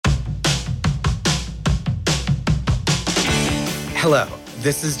Hello,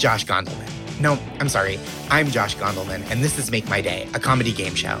 this is Josh Gondelman. No, I'm sorry. I'm Josh Gondelman, and this is Make My Day, a comedy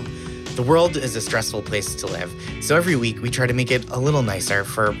game show. The world is a stressful place to live, so every week we try to make it a little nicer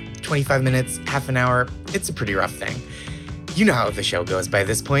for 25 minutes, half an hour. It's a pretty rough thing. You know how the show goes by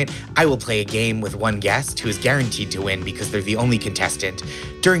this point. I will play a game with one guest who is guaranteed to win because they're the only contestant.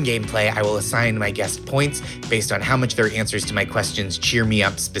 During gameplay, I will assign my guest points based on how much their answers to my questions cheer me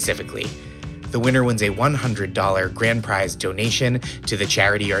up specifically. The winner wins a $100 grand prize donation to the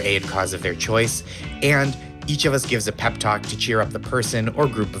charity or aid cause of their choice, and each of us gives a pep talk to cheer up the person or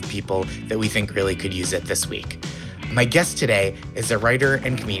group of people that we think really could use it this week. My guest today is a writer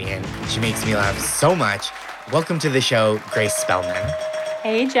and comedian. She makes me laugh so much. Welcome to the show, Grace Spellman.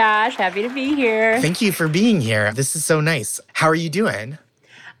 Hey, Josh. Happy to be here. Thank you for being here. This is so nice. How are you doing?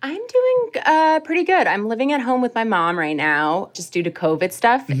 I'm doing pretty good. I'm living at home with my mom right now, just due to COVID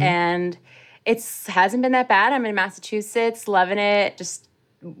stuff, and it hasn't been that bad. I'm in Massachusetts, loving it, just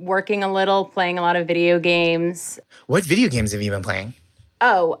working a little, playing a lot of video games. What video games have you been playing?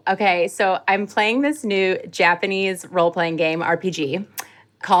 Oh, okay. So I'm playing this new Japanese role-playing game, RPG,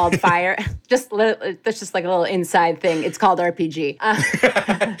 called Fire. That's just like a little inside thing. It's called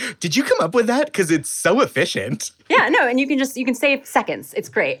RPG. Did you come up with that? Because it's so efficient. Yeah, no, and you can save seconds. It's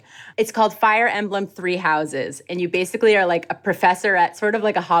great. It's called Fire Emblem Three Houses, and you basically are like a professor at sort of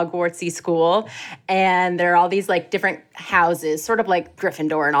like a Hogwartsy school, and there are all these like different houses, sort of like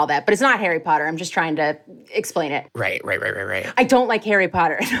Gryffindor and all that, but it's not Harry Potter. I'm just trying to explain it. Right. I don't like Harry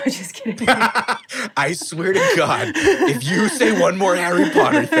Potter. No, just kidding. I swear to God, if you say one more Harry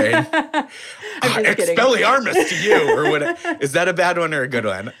Potter thing, Expelliarmus to you, or what? Is that a bad one or a good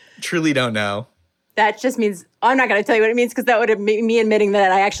one? Truly don't know. That just means, I'm not going to tell you what it means because that would be me admitting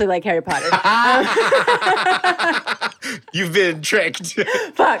that I actually like Harry Potter. You've been tricked.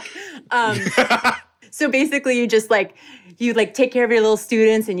 Fuck. So basically you just you take care of your little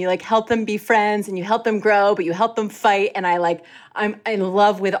students and you help them be friends and you help them grow, but you help them fight. And I'm in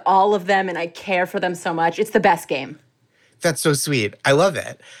love with all of them and I care for them so much. It's the best game. That's so sweet. I love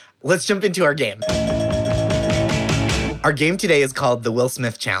it. Let's jump into our game. Our game today is called the Will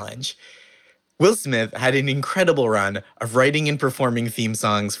Smith Challenge. Will Smith had an incredible run of writing and performing theme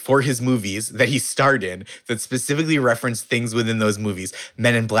songs for his movies that he starred in that specifically referenced things within those movies.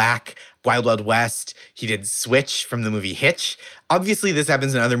 Men in Black, Wild Wild West. He did Switch from the movie Hitch. Obviously, this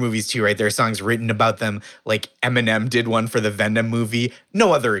happens in other movies too, right? There are songs written about them, like Eminem did one for the Venom movie.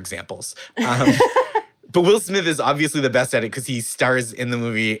 No other examples. But Will Smith is obviously the best at it because he stars in the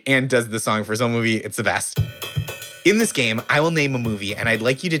movie and does the song for his own movie. It's the best. In this game, I will name a movie, and I'd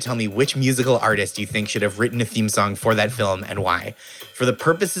like you to tell me which musical artist you think should have written a theme song for that film and why. For the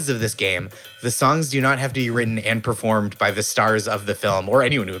purposes of this game, the songs do not have to be written and performed by the stars of the film or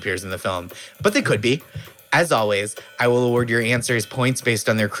anyone who appears in the film, but they could be. As always, I will award your answers points based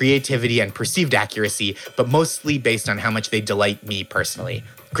on their creativity and perceived accuracy, but mostly based on how much they delight me personally.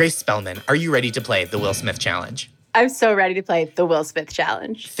 Grace Spellman, are you ready to play the Will Smith Challenge? I'm so ready to play the Will Smith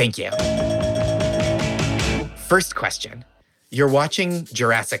Challenge. Thank you. First question. You're watching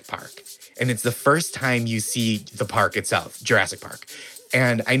Jurassic Park, and it's the first time you see the park itself, Jurassic Park.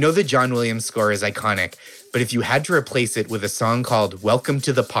 And I know the John Williams score is iconic, but if you had to replace it with a song called Welcome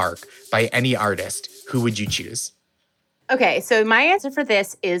to the Park by any artist, who would you choose? Okay, so my answer for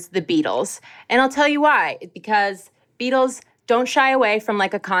this is the Beatles. And I'll tell you why. Because Beatles don't shy away from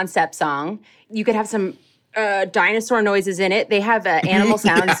like a concept song. You could have some dinosaur noises in it. They have animal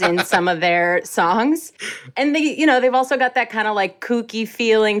sounds in some of their songs. And they've also got that kind of like kooky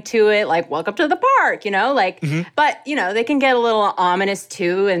feeling to it, like welcome to the park, but they can get a little ominous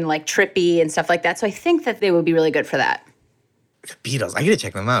too and like trippy and stuff like that. So I think that they would be really good for that. The Beatles, I gotta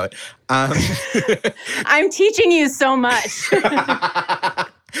check them out. I'm teaching you so much.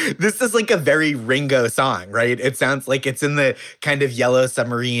 This is like a very Ringo song, right? It sounds like it's in the kind of Yellow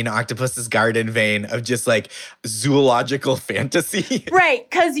Submarine, Octopus's Garden vein of just like zoological fantasy. Right,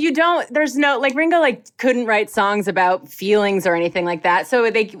 because there's no, Ringo couldn't write songs about feelings or anything like that. So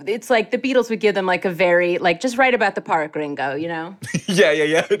it's like the Beatles would give them like a very, just write about the park, Ringo, Yeah.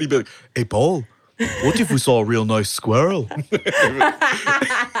 And he'd be like, hey, Paul, what if we saw a real nice squirrel?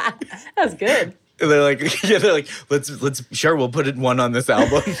 That was good. They're like, let's sure, we'll put one on this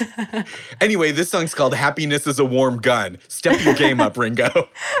album. Anyway, this song's called Happiness is a Warm Gun. Step your game up, Ringo.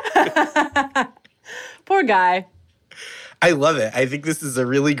 Poor guy. I love it. I think this is a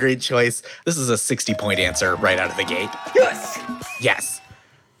really great choice. This is a 60-point answer right out of the gate. Yes.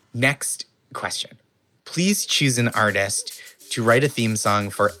 Next question. Please choose an artist to write a theme song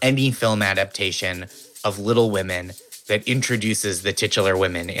for any film adaptation of Little Women that introduces the titular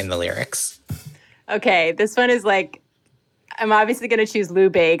women in the lyrics. Okay, this one is I'm obviously going to choose Lou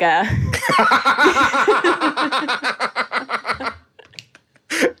Bega.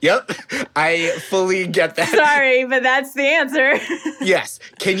 Yep, I fully get that. Sorry, but that's the answer. Yes.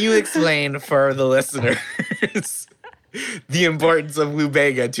 Can you explain for the listeners the importance of Lou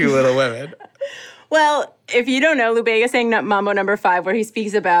Bega to Little Women? Well, if you don't know, Lou Bega sang Mambo Number 5, where he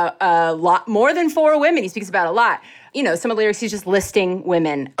speaks about a lot, more than 4 women. He speaks about a lot. You know, some of the lyrics, he's just listing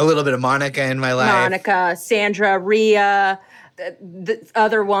women. A little bit of Monica in my life. Monica, Sandra, Rhea, the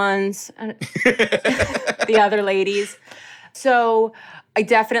other ones, the other ladies. So I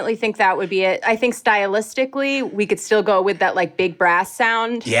definitely think that would be it. I think stylistically, we could still go with that like big brass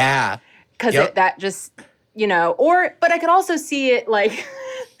sound. Yeah. Because Yep. that just, you know, but I could also see it like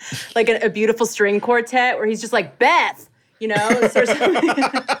like a beautiful string quartet where he's just like, Beth, you know, or something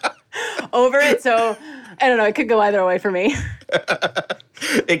over it. So I don't know. It could go either way for me.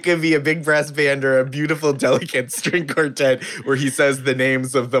 It could be a big brass band or a beautiful, delicate string quartet where he says the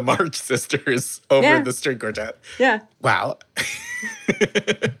names of the March sisters over the string quartet. Yeah. Wow.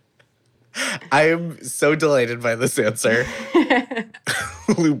 I am so delighted by this answer.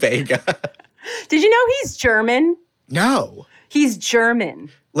 Lou Bega. Did you know he's German? No. He's German.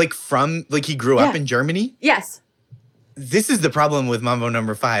 Like he grew up in Germany? Yes. This is the problem with Mambo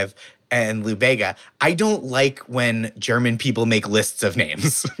Number 5 and Lou Bega. I don't like when German people make lists of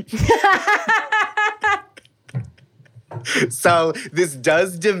names. So this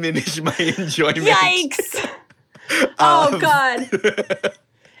does diminish my enjoyment. Yikes. Oh, God.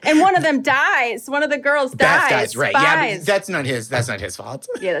 And one of them dies. One of the girls Beth dies. dies, right. Yeah, but that's not his fault.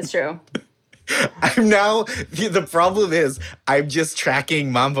 Yeah, that's true. I'm now, the problem is I'm just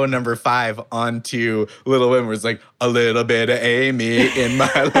tracking Mambo Number 5 onto Little Women. Where it's like, a little bit of Amy in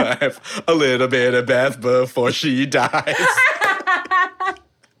my life, a little bit of Beth before she dies.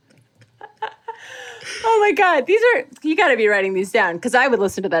 Oh my God. You got to be writing these down because I would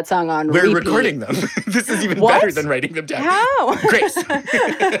listen to that song on We're repeat. recording them. This is even What? better than writing them down. How? Grace.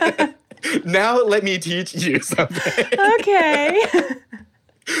 Now let me teach you something. Okay.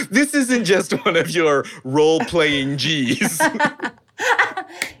 This isn't just one of your role-playing Gs.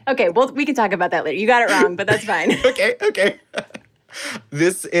 Okay, well, we can talk about that later. You got it wrong, but that's fine. Okay.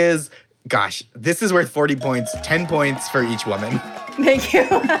 This is worth 40 points, 10 points for each woman. Thank you.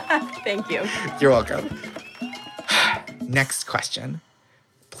 Thank you. You're welcome. Next question.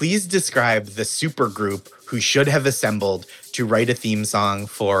 Please describe the supergroup who should have assembled to write a theme song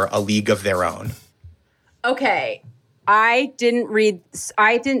for A League of Their Own. Okay. I didn't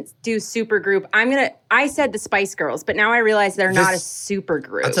do supergroup. I said the Spice Girls, but now I realize they're not a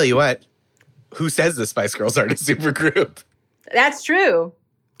supergroup. I'll tell you what. Who says the Spice Girls aren't a supergroup? That's true.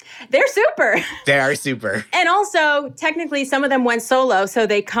 They're super. They are super. And also, technically, some of them went solo, so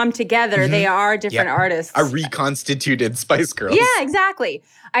they come together. They are different artists. A reconstituted Spice Girls. Yeah, exactly.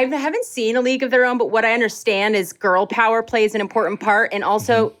 I haven't seen A League of Their Own, but what I understand is girl power plays an important part and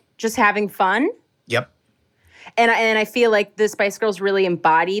also just having fun. Yep. And I feel like the Spice Girls really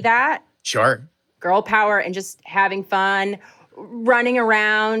embody that. Sure. Girl power and just having fun, running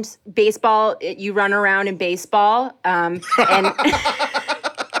around. Baseball, you run around in baseball. And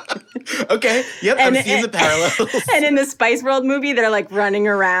okay. Yep. I've seen the parallels. And in the Spice World movie, they're like running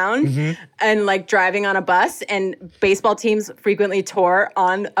around and like driving on a bus. And baseball teams frequently tour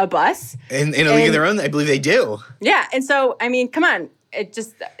on a bus. In A League of Their Own, I believe they do. Yeah. And so, I mean, come on. It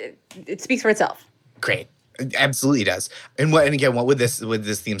speaks for itself. Great. It absolutely does. And again, what would this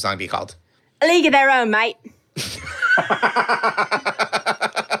theme song be called? A League of Their Own, mate.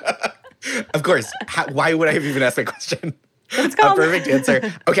 Of course. Why would I have even asked that question? It's called. A perfect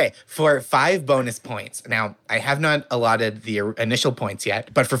answer. Okay, for 5 bonus points. Now, I have not allotted the initial points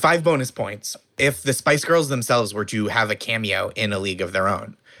yet, but for 5 bonus points, if the Spice Girls themselves were to have a cameo in A League of Their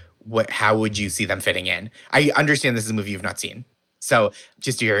Own, how would you see them fitting in? I understand this is a movie you've not seen, so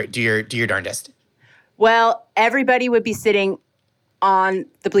just do your darndest. Well, everybody would be sitting on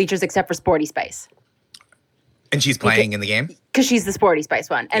the bleachers except for Sporty Spice. And she's playing in the game? Because she's the Sporty Spice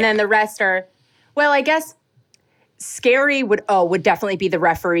one. And then the rest are, well, I guess Scary would definitely be the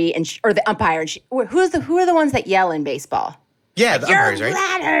referee or the umpire. Who are the ones that yell in baseball? Yeah, the Your umpires, right?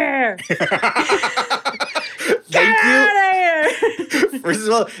 bladder! Thank you. Get out of here! First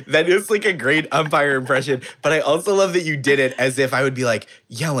of all, that is like a great umpire impression, but I also love that you did it as if I would be like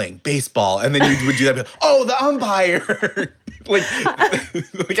yelling baseball, and then you would do that. Like, oh, the umpire! like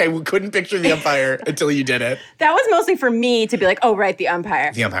I couldn't picture the umpire until you did it. That was mostly for me to be like, oh, right, the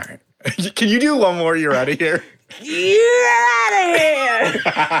umpire. The umpire. Can you do one more? You're out of here. Get out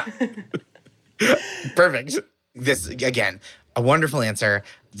of here! Perfect. This, again, A wonderful answer.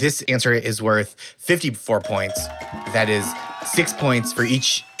 This answer is worth 54 points. That is 6 points for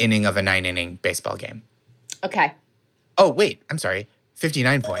each inning of a 9-inning baseball game. Okay. Oh, wait, I'm sorry.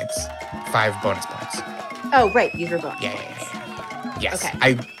 59 points. 5 bonus points. Oh, right. These were bonus. Yeah. Yes.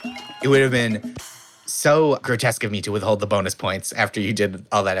 Okay. It would have been so grotesque of me to withhold the bonus points after you did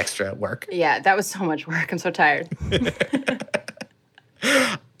all that extra work. Yeah, that was so much work. I'm so tired.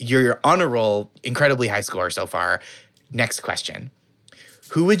 You're on a roll, incredibly high score so far. Next question.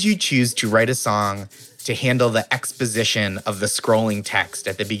 Who would you choose to write a song to handle the exposition of the scrolling text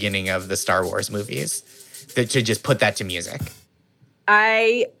at the beginning of the Star Wars movies? To just put that to music?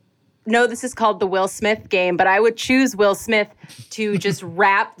 I know this is called the Will Smith game, but I would choose Will Smith to just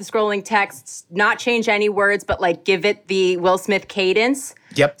rap the scrolling texts, not change any words, but like give it the Will Smith cadence.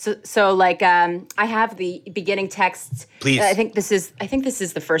 Yep. So like I have the beginning texts. Please. I think this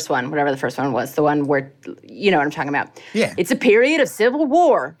is the first one, whatever the first one was, the one where you know what I'm talking about. Yeah. It's a period of civil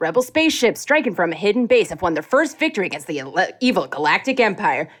war. Rebel spaceships striking from a hidden base have won their first victory against the evil galactic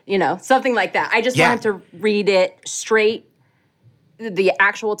empire. You know, something like that. I just want him to read it straight, the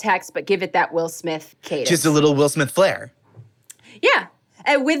actual text, but give it that Will Smith cadence. Just a little Will Smith flair. Yeah.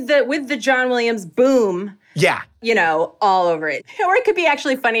 And with the John Williams boom, Yeah. you know, all over it. Or it could be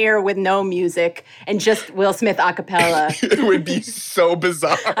actually funnier with no music and just Will Smith a cappella. It would be so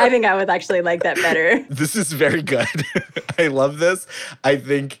bizarre. I think I would actually like that better. This is very good. I love this. I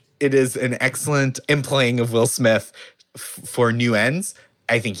think it is an excellent employing of Will Smith for new ends.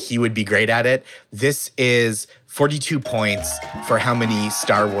 I think he would be great at it. This is 42 points for how many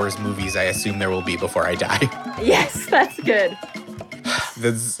Star Wars movies I assume there will be before I die. Yes, that's good.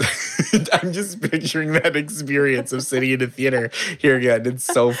 I'm just picturing that experience of sitting in a theater here again. It's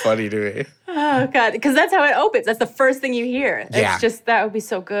so funny to me. Oh, God. Because that's how it opens. That's the first thing you hear. Yeah. It's just, that would be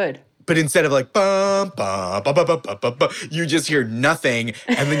so good. But instead of like, bum, bum, bum, bum, bum, bum, bum, bum, you just hear nothing.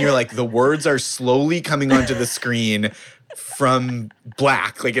 And then you're like, the words are slowly coming onto the screen from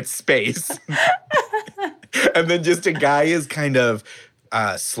black, like it's space. And then just a guy is kind of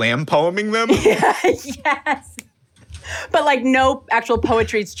slam poeming them. Yes. But like no actual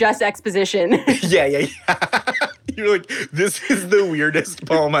poetry, it's just exposition. Yeah. You're like, this is the weirdest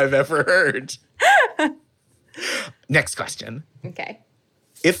poem I've ever heard. Next question. Okay.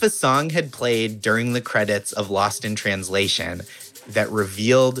 If a song had played during the credits of Lost in Translation that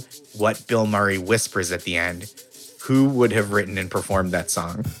revealed what Bill Murray whispers at the end, who would have written and performed that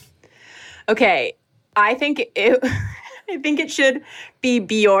song? Okay. I think it should be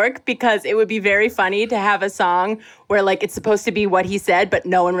Bjork, because it would be very funny to have a song where like it's supposed to be what he said, but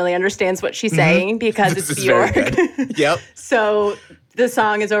no one really understands what she's saying because This it's is very Bjork. good. Yep. So the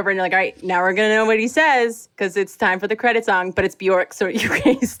song is over and you're like, all right, now we're going to know what he says because it's time for the credit song, but it's Bjork. So you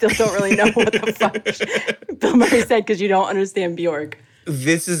still don't really know what the fuck Bill Murray said because you don't understand Bjork.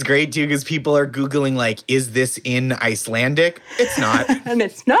 This is great too because people are Googling like, is this in Icelandic? It's not. And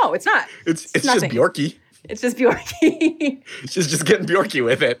it's not. It's just nothing. Bjorky. It's just Bjorky. She's just getting Bjorky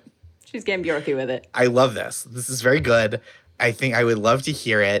with it. She's getting Bjorky with it. I love this. This is very good. I think I would love to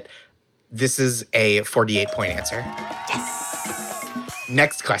hear it. This is a 48-point answer. Yes.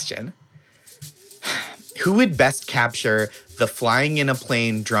 Next question. Who would best capture the flying in a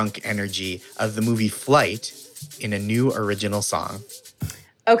plane drunk energy of the movie Flight in a new original song?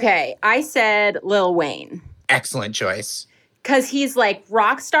 Okay, I said Lil Wayne. Excellent choice. Because he's like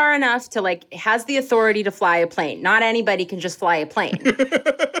rock star enough to like, has the authority to fly a plane. Not anybody can just fly a plane.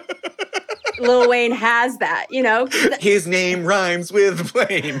 Lil Wayne has that, you know? His name rhymes with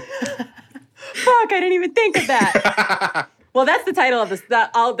plane. Fuck, I didn't even think of that. Well, that's the title of this.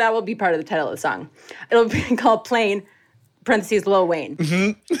 That will be part of the title of the song. It'll be called Plane, parentheses, Lil Wayne.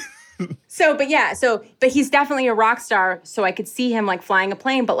 Mm-hmm. But he's definitely a rock star, so I could see him like flying a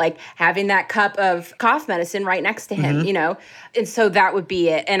plane, but like having that cup of cough medicine right next to him, you know? And so that would be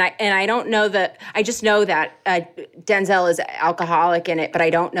it. And I don't know I just know that Denzel is alcoholic in it, but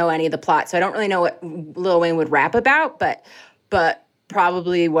I don't know any of the plot. So I don't really know what Lil Wayne would rap about, but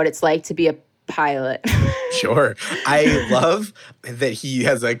probably what it's like to be a pilot. Sure. I love that he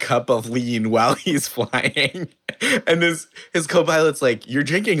has a cup of lean while he's flying. And his co-pilot's like, you're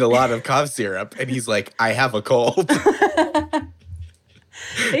drinking a lot of cough syrup. And he's like, I have a cold.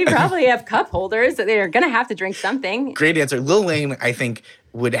 They probably have cup holders. They're going to have to drink something. Great answer. Lil Wayne, I think,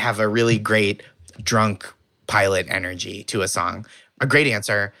 would have a really great drunk pilot energy to a song. A great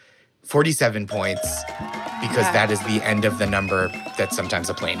answer. 47 points, because that is the end of the number that sometimes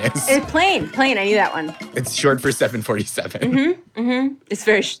a plane is. It's plane. I knew that one. It's short for 747. Mm-hmm, mm-hmm.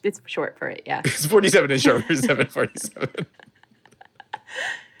 It's short for it, yeah. 47 is short for 747.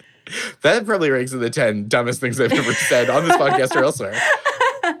 That probably ranks in the 10 dumbest things I've ever said on this podcast or elsewhere.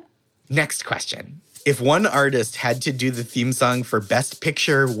 Next question. If one artist had to do the theme song for Best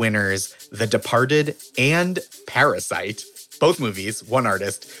Picture winners The Departed and Parasite, both movies, one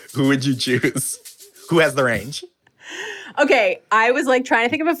artist, who would you choose? Who has the range? Okay, I was like trying to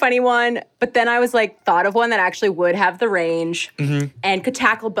think of a funny one, but then I was like thought of one that actually would have the range and could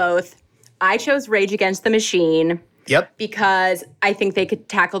tackle both. I chose Rage Against the Machine. Yep. Because I think they could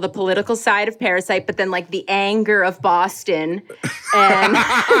tackle the political side of Parasite, but then like the anger of Boston and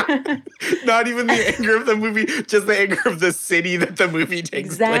not even the anger of the movie, just the anger of the city that the movie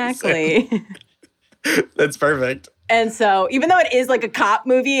takes place in. That's perfect. And so even though it is like a cop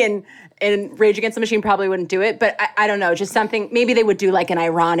movie and Rage Against the Machine probably wouldn't do it, but I don't know, just something, maybe they would do like an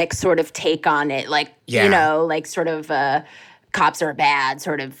ironic sort of take on it, like, you know, like sort of cops are bad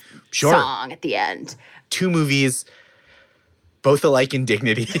sort of song at the end. Two movies, both alike in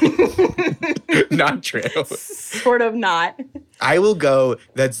dignity. Not true. Sort of not. I will go,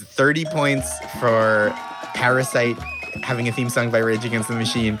 that's 30 points for Parasite having a theme song by Rage Against the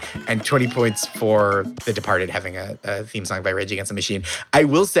Machine and 20 points for The Departed having a theme song by Rage Against the Machine. I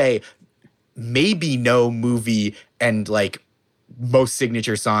will say maybe no movie and like most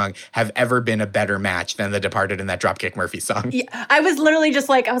signature song have ever been a better match than The Departed and that Dropkick Murphys song. Yeah, I was literally just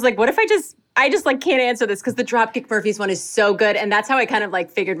like, what if I just like can't answer this because the Dropkick Murphys one is so good. And that's how I kind of like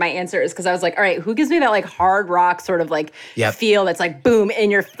figured my answers because I was like, all right, who gives me that like hard rock sort of like feel that's like boom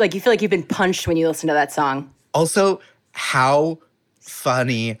in your, like you feel like you've been punched when you listen to that song. Also, how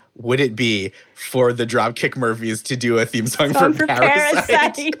funny would it be for the Dropkick Murphys to do a theme song for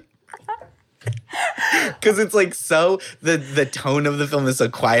Parasite? Because it's like so the tone of the film is so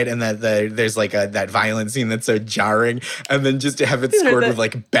quiet and that there's like that violent scene that's so jarring, and then just to have it scored with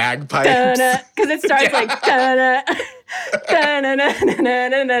like bagpipes because it starts like oh,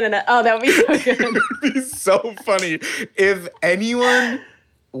 that would be so good. It would be so funny. If anyone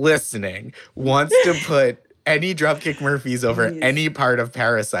listening wants to put any Dropkick Murphys over any part of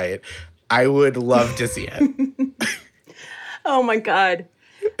Parasite, I would love to see it. Oh my God.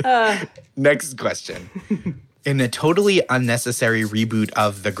 Next question. In a totally unnecessary reboot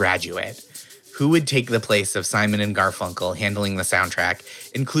of The Graduate, who would take the place of Simon and Garfunkel handling the soundtrack,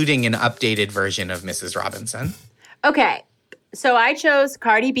 including an updated version of Mrs. Robinson? Okay, so I chose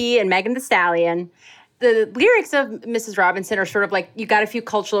Cardi B and Megan Thee Stallion. The lyrics of Mrs. Robinson are sort of like, you got a few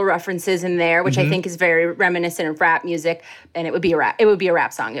cultural references in there, which I think is very reminiscent of rap music, and it would be a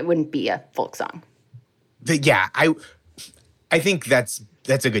rap song. It wouldn't be a folk song. I think that's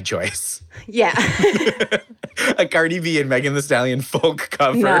a good choice. Yeah. A Cardi B and Megan Thee Stallion folk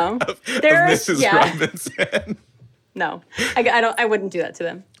cover of Mrs. Robinson. No, I wouldn't do that to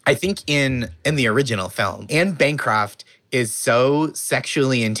them. I think in the original film, Anne Bancroft is so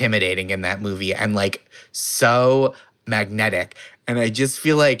sexually intimidating in that movie and like so magnetic. And I just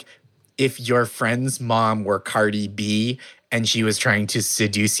feel like if your friend's mom were Cardi B and she was trying to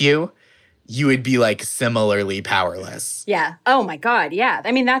seduce you, you would be like similarly powerless. Yeah. Oh my God. Yeah.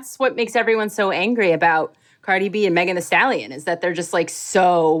 I mean, that's what makes everyone so angry about Cardi B and Megan Thee Stallion is that they're just like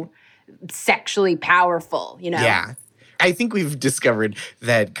so sexually powerful, you know? Yeah. I think we've discovered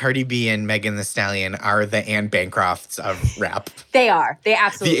that Cardi B and Megan Thee Stallion are the Anne Bancrofts of rap. They are. They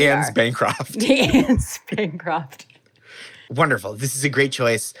absolutely are. The Anne's Bancroft. The Anne's Bancroft. Wonderful. This is a great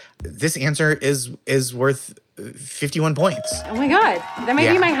choice. This answer is worth 51 points. Oh my God. That might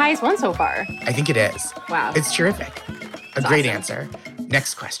be my highest one so far. I think it is. Wow. It's terrific. That's a great answer.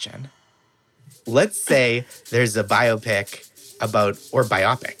 Next question. Let's say there's a biopic or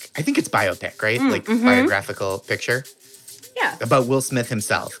biopic. I think it's biopic, right? Biographical picture. Yeah. About Will Smith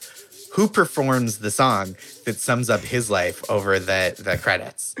himself. Who performs the song that sums up his life over the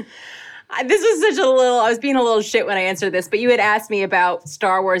credits? This was I was being a little shit when I answered this, but you had asked me about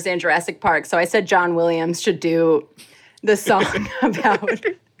Star Wars and Jurassic Park, so I said John Williams should do the song about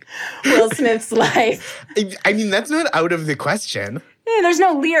Will Smith's life. I mean, that's not out of the question. Yeah, there's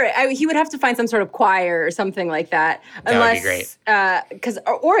no lyric. He would have to find some sort of choir or something like that. That would be great.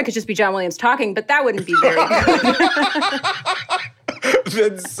 Or it could just be John Williams talking, but that wouldn't be very good.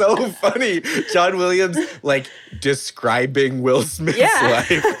 That's so funny. John Williams, like, describing Will Smith's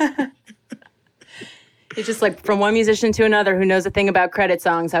life. It's just like from one musician to another who knows a thing about credit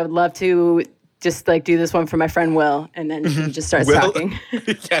songs. I would love to just like do this one for my friend Will, and then he just starts talking.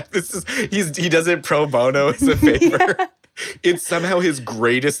 Yeah, he does it pro bono as a favor. Yeah. It's somehow his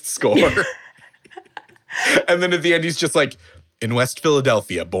greatest score. And then at the end, he's just like, in West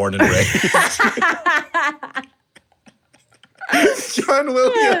Philadelphia, born and raised. John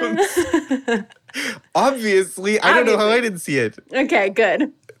Williams. Obviously, I don't know how I didn't see it. Okay,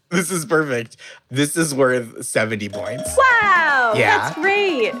 good. This is perfect. This is worth 70 points. Wow, Yeah. that's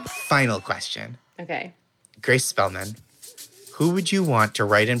great. Final question. Okay. Grace Spellman, who would you want to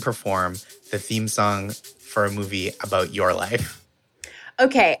write and perform the theme song for a movie about your life?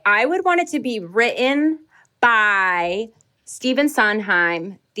 Okay, I would want it to be written by Stephen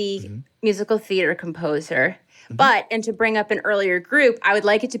Sondheim, the musical theater composer. But, and to bring up an earlier group, I would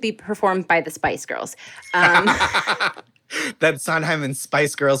like it to be performed by the Spice Girls. That Sondheim and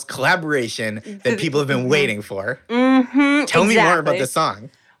Spice Girls collaboration that people have been waiting for. Tell me more about the song.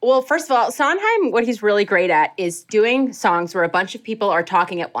 Well, first of all, Sondheim, what he's really great at is doing songs where a bunch of people are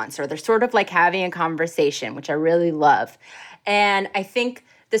talking at once, or they're sort of like having a conversation, which I really love. And I think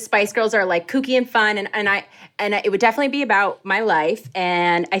the Spice Girls are like kooky and fun, and it would definitely be about my life.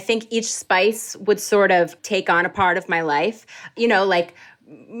 And I think each Spice would sort of take on a part of my life. You know, like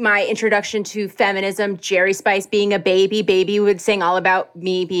my introduction to feminism, Jerry Spice being a baby. Baby would sing all about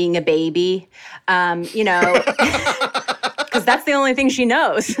me being a baby. You know, because that's the only thing she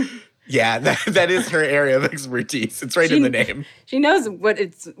knows. Yeah, that is her area of expertise. It's right in the name. She knows what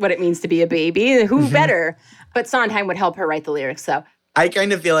it means to be a baby. Who better? But Sondheim would help her write the lyrics. So I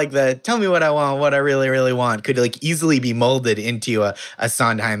kind of feel like the tell me what I want, what I really, really want could like easily be molded into a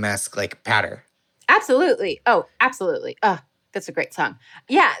Sondheim-esque like patter. Absolutely. Oh, absolutely. Oh, that's a great song.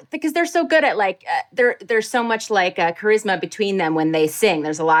 Yeah, because they're so good at like, there's so much like charisma between them when they sing.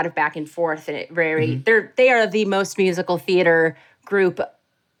 There's a lot of back and forth and they are the most musical theater group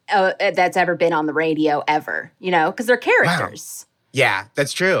that's ever been on the radio ever, you know, because they're characters. Wow. Yeah,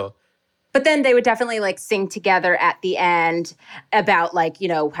 that's true. But then they would definitely like sing together at the end about like, you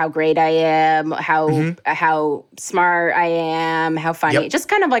know, how great I am, how smart I am, how funny, just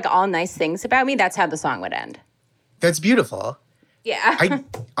kind of like all nice things about me. That's how the song would end. That's beautiful. Yeah.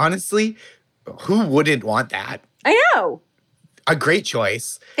 Honestly, who wouldn't want that? I know. A great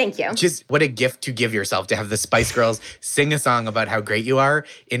choice. Thank you. Just what a gift to give yourself to have the Spice Girls sing a song about how great you are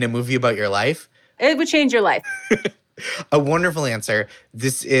in a movie about your life. It would change your life. A wonderful answer.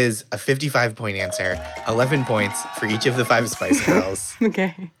 This is a 55-point answer. 11 points for each of the 5 Spice Girls.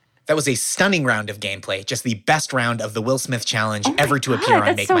 Okay. That was a stunning round of gameplay. Just the best round of the Will Smith Challenge ever to appear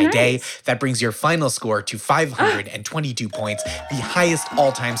on Make My Day. That brings your final score to 522 points, the highest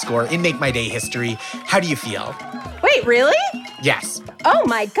all-time score in Make My Day history. How do you feel? Wait, really? Yes. Oh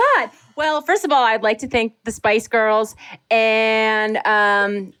my God. Well, first of all, I'd like to thank the Spice Girls, and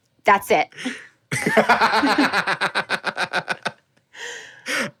that's it.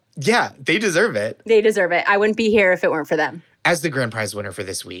 Yeah, they deserve it. They deserve it. I wouldn't be here if it weren't for them. As the grand prize winner for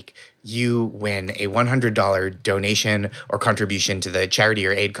this week, you win a $100 donation or contribution to the charity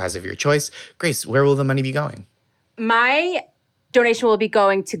or aid cause of your choice. Grace, where will the money be going? My donation will be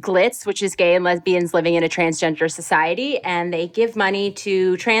going to GLITZ, which is gay and lesbians living in a transgender society, and they give money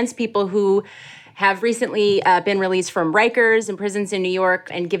to trans people who have recently been released from Rikers and prisons in New York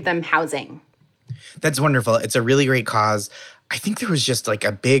and give them housing. That's wonderful. It's a really great cause. I think there was just like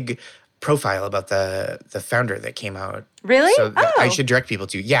a big profile about the founder that came out. Really? So I should direct people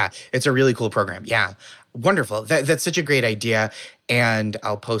to. Yeah, it's a really cool program. Yeah, wonderful. That's such a great idea. And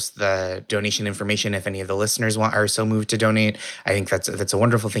I'll post the donation information if any of the listeners are so moved to donate. I think that's a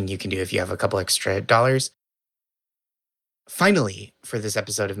wonderful thing you can do if you have a couple extra dollars. Finally, for this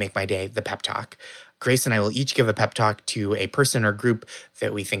episode of Make My Day, the pep talk, Grace and I will each give a pep talk to a person or group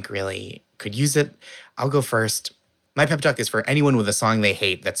that we think really could use it. I'll go first. My pep talk is for anyone with a song they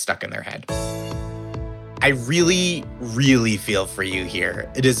hate that's stuck in their head. I really, really feel for you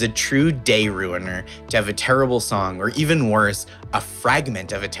here. It is a true day ruiner to have a terrible song, or even worse, a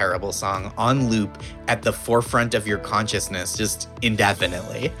fragment of a terrible song on loop at the forefront of your consciousness just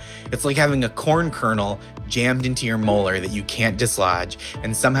indefinitely. It's like having a corn kernel jammed into your molar that you can't dislodge,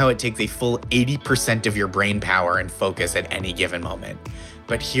 and somehow it takes a full 80% of your brain power and focus at any given moment.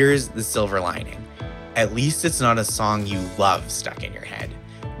 But here's the silver lining. At least it's not a song you love stuck in your head.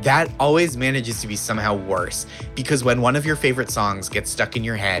 That always manages to be somehow worse, because when one of your favorite songs gets stuck in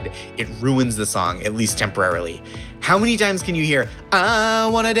your head, it ruins the song, at least temporarily. How many times can you hear, I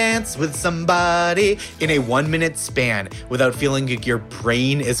wanna dance with somebody, in a 1-minute span without feeling like your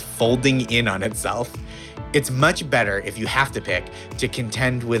brain is folding in on itself? It's much better, if you have to pick, to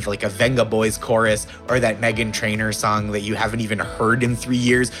contend with like a Venga Boys chorus or that Meghan Trainor song that you haven't even heard in 3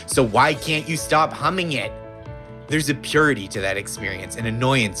 years, so why can't you stop humming it? There's a purity to that experience, an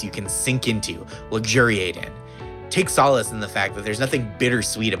annoyance you can sink into, luxuriate in. Take solace in the fact that there's nothing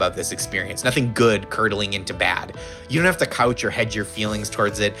bittersweet about this experience, nothing good curdling into bad. You don't have to couch or hedge your feelings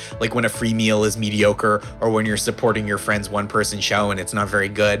towards it, like when a free meal is mediocre or when you're supporting your friend's one-person show and it's not very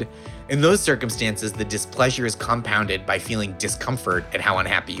good. In those circumstances, the displeasure is compounded by feeling discomfort at how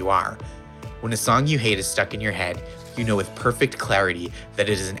unhappy you are. When a song you hate is stuck in your head, you know with perfect clarity that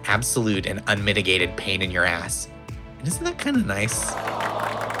it is an absolute and unmitigated pain in your ass. And isn't that kind of nice?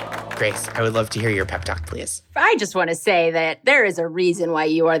 Grace, I would love to hear your pep talk, please. I just want to say that there is a reason why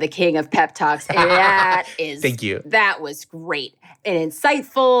you are the king of pep talks, and that is... Thank you. That was great and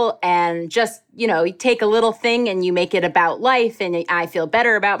insightful, and just, you take a little thing and you make it about life, and I feel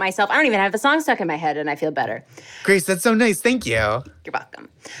better about myself. I don't even have a song stuck in my head, and I feel better. Grace, that's so nice. Thank you. You're welcome.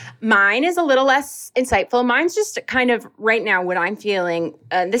 Mine is a little less insightful. Mine's just kind of right now what I'm feeling.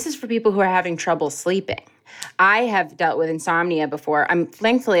 This is for people who are having trouble sleeping. I have dealt with insomnia before.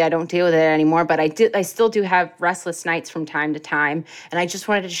 Thankfully I don't deal with it anymore, but I still do have restless nights from time to time. And I just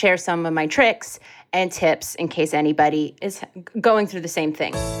wanted to share some of my tricks and tips in case anybody is going through the same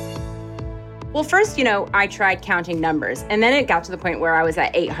thing. Well, first, I tried counting numbers, and then it got to the point where I was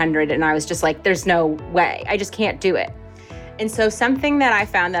at 800 and I was just like, there's no way. I just can't do it. And so something that I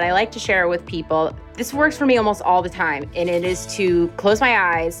found that I like to share with people, this works for me almost all the time, and it is to close my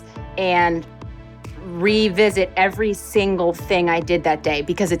eyes and revisit every single thing I did that day,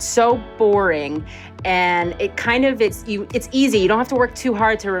 because it's so boring, and it's easy. You don't have to work too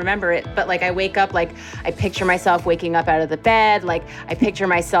hard to remember it. But I wake up, I picture myself waking up out of the bed, I picture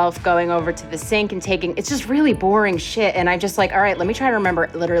myself going over to the sink and it's just really boring shit. And I just all right, let me try to remember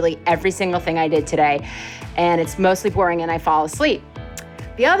literally every single thing I did today. And it's mostly boring, and I fall asleep.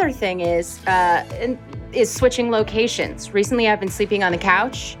 The other thing is switching locations. Recently, I've been sleeping on the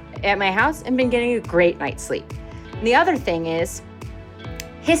couch at my house and been getting a great night's sleep. And the other thing is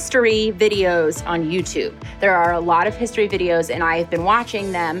history videos on YouTube. There are a lot of history videos, and I've been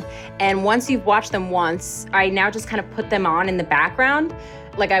watching them. And once you've watched them once, I now just kind of put them on in the background.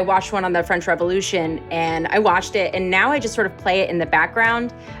 I watched one on the French Revolution, and I watched it, and now I just sort of play it in the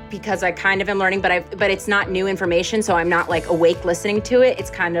background because I kind of am learning, but it's not new information, so I'm not awake listening to it.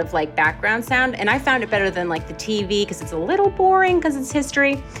 It's kind of background sound, and I found it better than the TV because it's a little boring because it's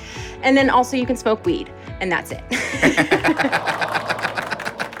history. And then also you can smoke weed, and that's it.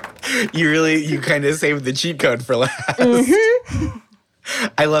 You kind of saved the cheat code for last. Mm-hmm.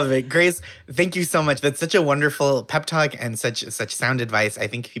 I love it. Grace, thank you so much. That's such a wonderful pep talk and such sound advice. I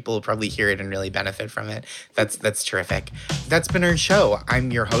think people will probably hear it and really benefit from it. That's terrific. That's been our show.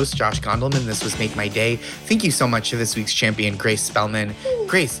 I'm your host, Josh Gondelman. This was Make My Day. Thank you so much to this week's champion, Grace Spellman.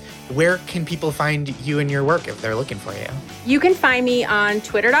 Grace, where can people find you and your work if they're looking for you? You can find me on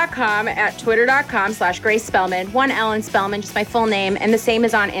twitter.com at twitter.com/Grace Spellman, 1 L in Spellman, just my full name, and the same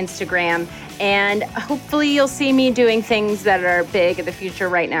is on Instagram. And hopefully you'll see me doing things that are big in the future.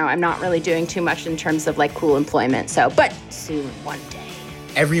 Right now, I'm not really doing too much in terms of cool employment. But soon, one day.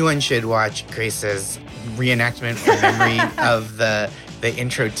 Everyone should watch Grace's reenactment from memory of the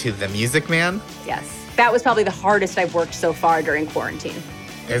intro to The Music Man. Yes. That was probably the hardest I've worked so far during quarantine.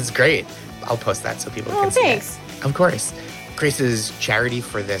 It's great. I'll post that so people can see thanks. it. Of course. Grace's charity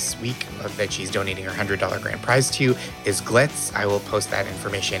for this week that she's donating her $100 grand prize to is Glitz. I will post that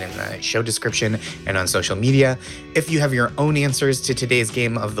information in the show description and on social media. If you have your own answers to today's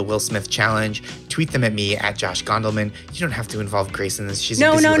game of the Will Smith Challenge, tweet them at me at Josh Gondelman. You don't have to involve Grace in this. She's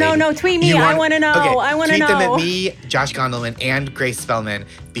a busy lady. Tweet me. I want to know. Okay, I want to know. Tweet them at me, Josh Gondelman, and Grace Spellman,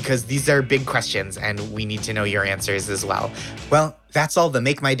 because these are big questions and we need to know your answers as well. Well, that's all the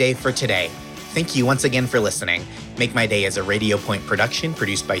Make My Day for today. Thank you once again for listening. Make My Day is a Radio Point production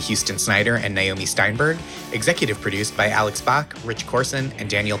produced by Houston Snyder and Naomi Steinberg, executive produced by Alex Bach, Rich Corson, and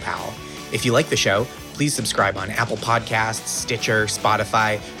Daniel Powell. If you like the show, please subscribe on Apple Podcasts, Stitcher,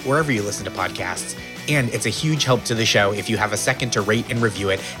 Spotify, wherever you listen to podcasts. And it's a huge help to the show if you have a second to rate and review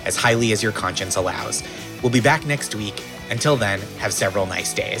it as highly as your conscience allows. We'll be back next week. Until then, have several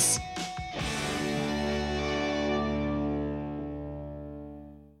nice days.